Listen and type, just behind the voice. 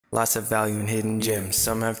Lots of value in hidden gems.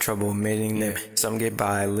 Some have trouble admitting them. Some get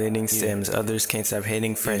by living sims. Others can't stop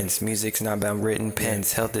hating friends. Music's not about written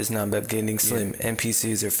pens. Health is not about getting slim.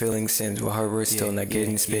 NPCs are filling sims while hard work's still not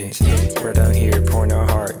getting spins. We're down here pouring our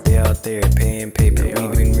heart. They out there paying paper.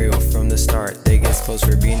 We've been real from the start. They get exposed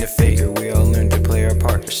for being a faker. We all learn to play our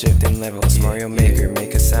part. Shifting levels. Mario Maker.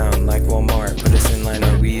 Make a sound like Walmart. Put us in line.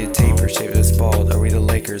 Are we a taper? Shaped us bald. Are we the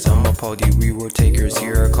Lakers? I'm appalled. You reward takers.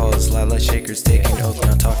 Hear our calls. Loud like shakers. Taking oath.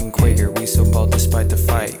 Not talking Quaker, we so bold despite the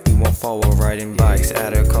fight. We won't fall while riding bikes.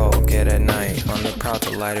 At a call, get at night. On the prowl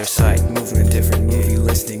to lighter sight. Movement different, movie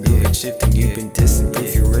listening. Grooving, shifting, you've been distant.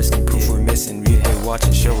 Proof you're risking, proof we're missing. You've been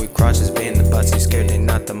watching, show with crotches. Bang the butts, you scared they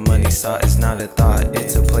not the money. Saw it's not a thought,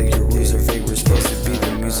 it's a play. Your rules are fake, we're supposed to be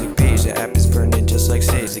the music page. The app is burning just like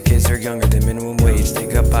sage. The kids are younger than minimum wage. They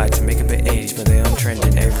got by to make up an age, but they on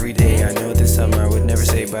trending every day. I know this summer I would never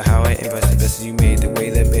say, but how I invite the best you made. The way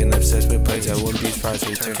that band left us with plays, I wouldn't be surprised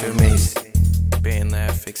if it turned to a maze. Band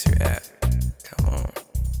Lab, fix your app. Come on.